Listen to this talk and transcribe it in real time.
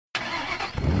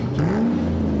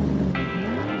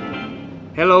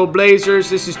Hello Blazers,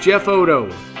 this is Jeff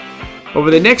Odo. Over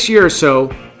the next year or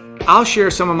so, I'll share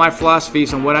some of my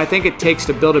philosophies on what I think it takes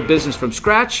to build a business from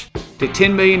scratch to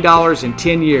 $10 million in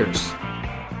 10 years.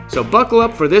 So buckle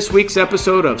up for this week's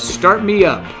episode of Start Me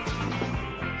Up.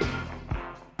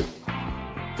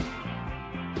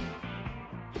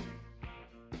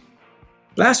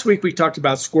 Last week we talked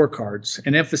about scorecards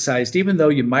and emphasized even though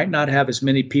you might not have as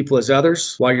many people as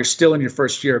others while you're still in your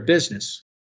first year of business,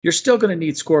 you're still going to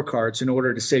need scorecards in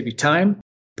order to save you time,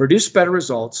 produce better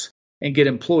results, and get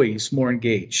employees more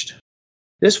engaged.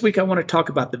 This week I want to talk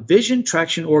about the Vision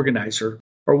Traction Organizer,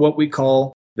 or what we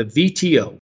call the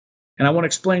VTO. And I want to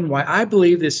explain why I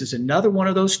believe this is another one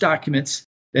of those documents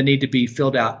that need to be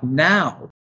filled out now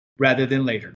rather than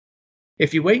later.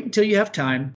 If you wait until you have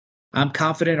time, I'm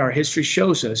confident our history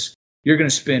shows us you're going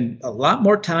to spend a lot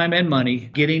more time and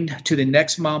money getting to the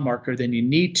next mile marker than you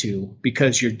need to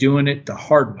because you're doing it the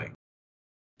hard way.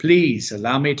 Please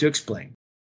allow me to explain.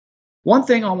 One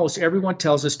thing almost everyone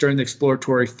tells us during the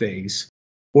exploratory phase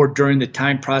or during the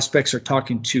time prospects are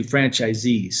talking to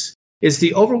franchisees is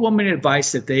the overwhelming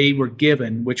advice that they were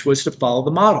given, which was to follow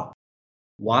the model.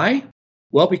 Why?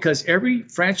 Well, because every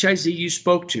franchisee you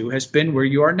spoke to has been where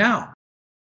you are now.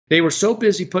 They were so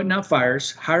busy putting out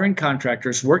fires, hiring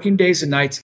contractors, working days and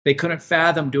nights, they couldn't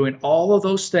fathom doing all of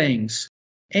those things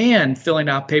and filling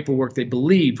out paperwork they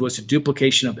believed was a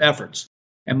duplication of efforts,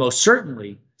 and most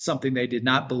certainly something they did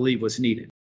not believe was needed.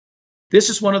 This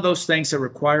is one of those things that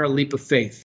require a leap of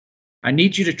faith. I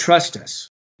need you to trust us.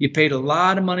 You paid a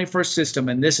lot of money for a system,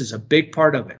 and this is a big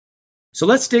part of it. So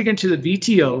let's dig into the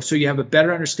VTO so you have a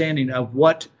better understanding of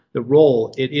what the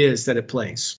role it is that it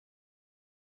plays.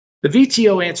 The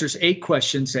VTO answers 8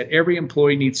 questions that every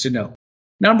employee needs to know.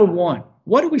 Number 1,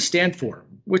 what do we stand for?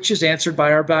 Which is answered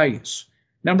by our values.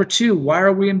 Number 2, why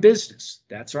are we in business?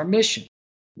 That's our mission.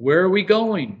 Where are we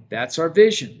going? That's our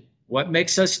vision. What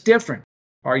makes us different?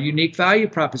 Our unique value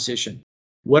proposition.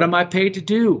 What am I paid to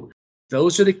do?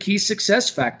 Those are the key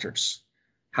success factors.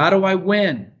 How do I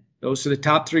win? Those are the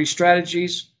top 3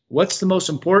 strategies. What's the most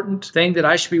important thing that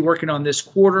I should be working on this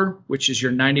quarter, which is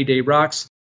your 90-day rocks?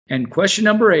 And question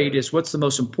number 8 is what's the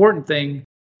most important thing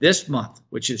this month,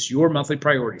 which is your monthly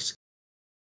priorities.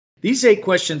 These 8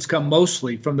 questions come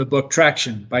mostly from the book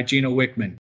Traction by Gino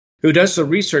Wickman, who does the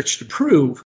research to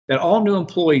prove that all new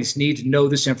employees need to know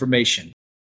this information.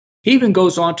 He even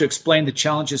goes on to explain the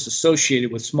challenges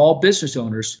associated with small business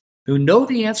owners who know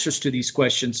the answers to these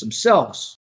questions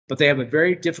themselves, but they have a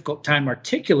very difficult time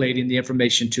articulating the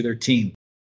information to their team.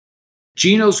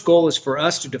 Gino's goal is for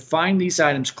us to define these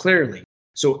items clearly,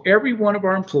 so every one of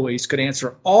our employees could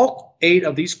answer all 8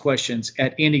 of these questions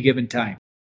at any given time.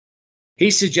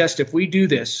 He suggests if we do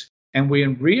this and we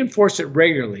reinforce it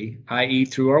regularly, i.e.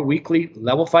 through our weekly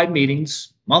level 5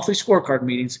 meetings, monthly scorecard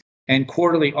meetings, and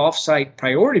quarterly off-site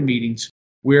priority meetings,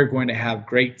 we're going to have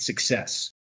great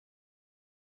success.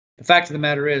 The fact of the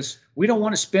matter is, we don't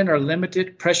want to spend our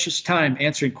limited, precious time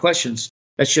answering questions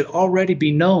that should already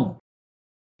be known.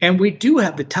 And we do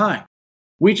have the time.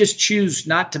 We just choose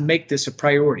not to make this a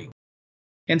priority.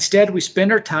 Instead, we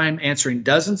spend our time answering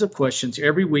dozens of questions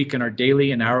every week in our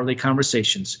daily and hourly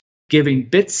conversations, giving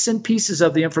bits and pieces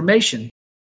of the information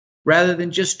rather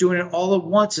than just doing it all at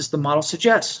once as the model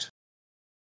suggests.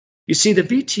 You see, the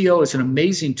VTO is an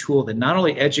amazing tool that not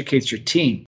only educates your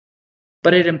team,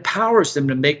 but it empowers them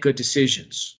to make good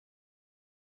decisions.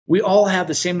 We all have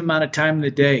the same amount of time in the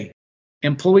day.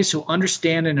 Employees who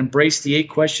understand and embrace the 8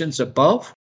 questions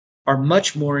above are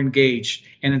much more engaged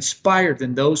and inspired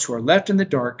than those who are left in the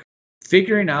dark,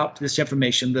 figuring out this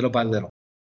information little by little.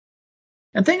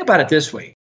 And think about it this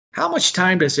way. How much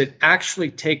time does it actually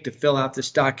take to fill out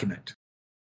this document?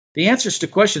 The answers to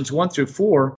questions 1 through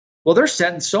 4, well, they're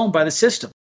set in stone by the system.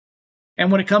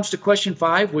 And when it comes to question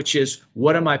 5, which is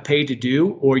what am I paid to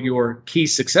do, or your key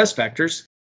success factors,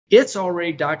 it's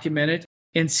already documented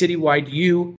in Citywide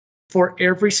U for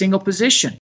every single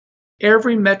position.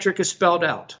 Every metric is spelled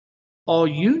out. All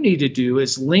you need to do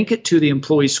is link it to the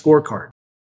employee scorecard.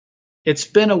 It's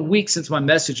been a week since my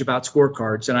message about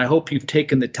scorecards, and I hope you've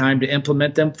taken the time to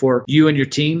implement them for you and your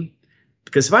team.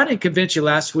 Because if I didn't convince you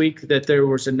last week that there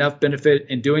was enough benefit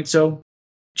in doing so,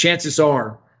 chances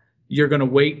are you're going to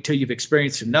wait until you've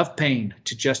experienced enough pain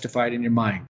to justify it in your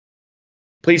mind.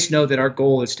 Please know that our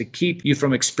goal is to keep you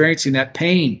from experiencing that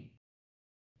pain.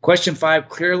 Question 5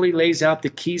 clearly lays out the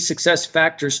key success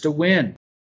factors to win.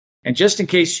 And just in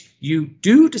case you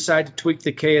do decide to tweak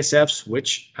the KSFs,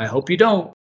 which I hope you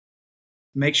don't,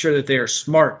 make sure that they are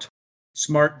SMART.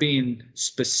 SMART being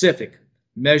specific,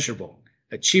 measurable,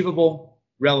 achievable,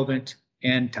 relevant,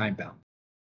 and time-bound.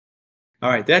 All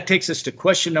right, that takes us to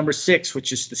question number 6,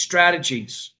 which is the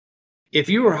strategies. If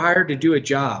you were hired to do a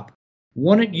job,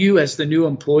 wouldn't you as the new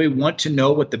employee want to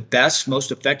know what the best,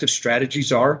 most effective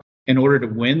strategies are in order to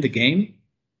win the game?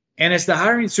 And as the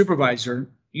hiring supervisor,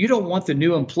 you don't want the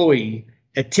new employee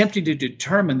attempting to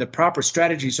determine the proper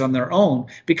strategies on their own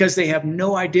because they have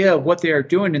no idea of what they are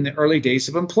doing in the early days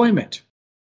of employment.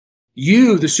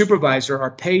 You, the supervisor,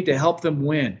 are paid to help them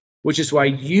win, which is why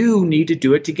you need to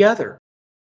do it together.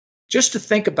 Just to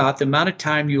think about the amount of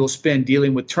time you will spend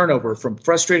dealing with turnover from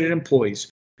frustrated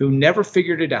employees who never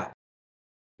figured it out,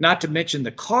 not to mention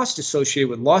the cost associated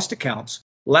with lost accounts,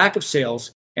 lack of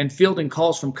sales, and fielding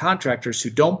calls from contractors who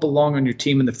don't belong on your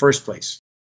team in the first place.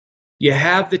 You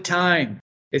have the time.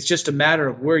 It's just a matter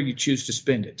of where you choose to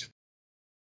spend it.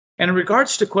 And in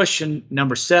regards to question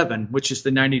number 7, which is the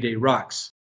 90-day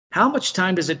rocks, how much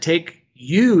time does it take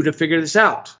you to figure this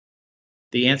out?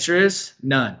 The answer is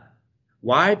none.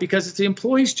 Why? Because it's the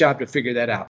employee's job to figure that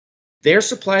out. They're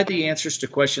supplied the answers to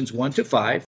questions 1 to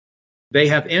 5. They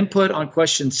have input on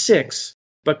question 6,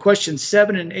 but questions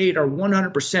 7 and 8 are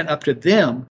 100% up to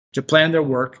them to plan their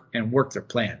work and work their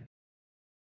plan.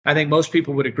 I think most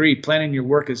people would agree planning your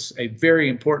work is a very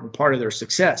important part of their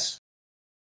success.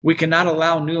 We cannot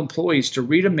allow new employees to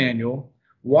read a manual,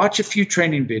 watch a few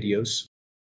training videos,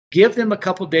 give them a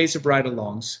couple days of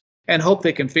ride-alongs, and hope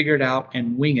they can figure it out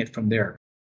and wing it from there.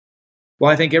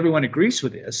 Well, I think everyone agrees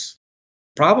with this.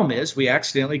 Problem is, we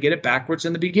accidentally get it backwards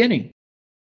in the beginning.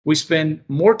 We spend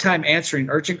more time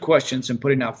answering urgent questions and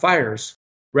putting out fires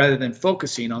rather than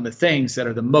focusing on the things that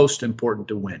are the most important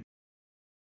to win.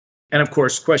 And of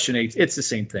course, question 8, it's the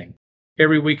same thing.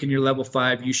 Every week in your level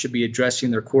 5, you should be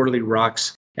addressing their quarterly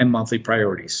rocks and monthly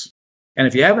priorities. And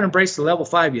if you haven't embraced the level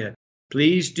 5 yet,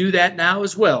 please do that now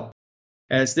as well,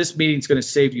 as this meeting is going to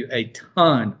save you a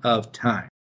ton of time.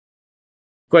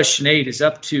 Question 8 is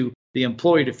up to the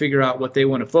employee to figure out what they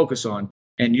want to focus on,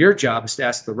 and your job is to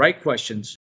ask the right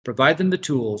questions, provide them the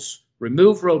tools,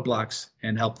 remove roadblocks,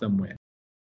 and help them win.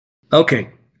 Okay,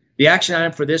 the action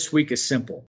item for this week is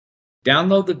simple.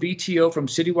 Download the VTO from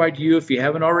Citywide U if you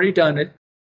haven't already done it,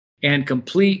 and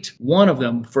complete one of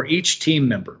them for each team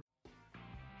member.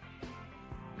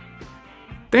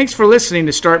 Thanks for listening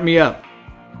to Start Me Up.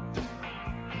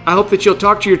 I hope that you'll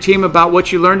talk to your team about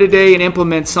what you learned today and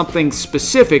implement something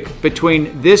specific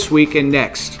between this week and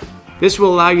next. This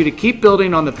will allow you to keep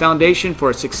building on the foundation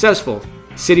for a successful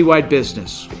citywide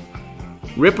business.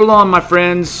 Rip along, my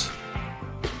friends.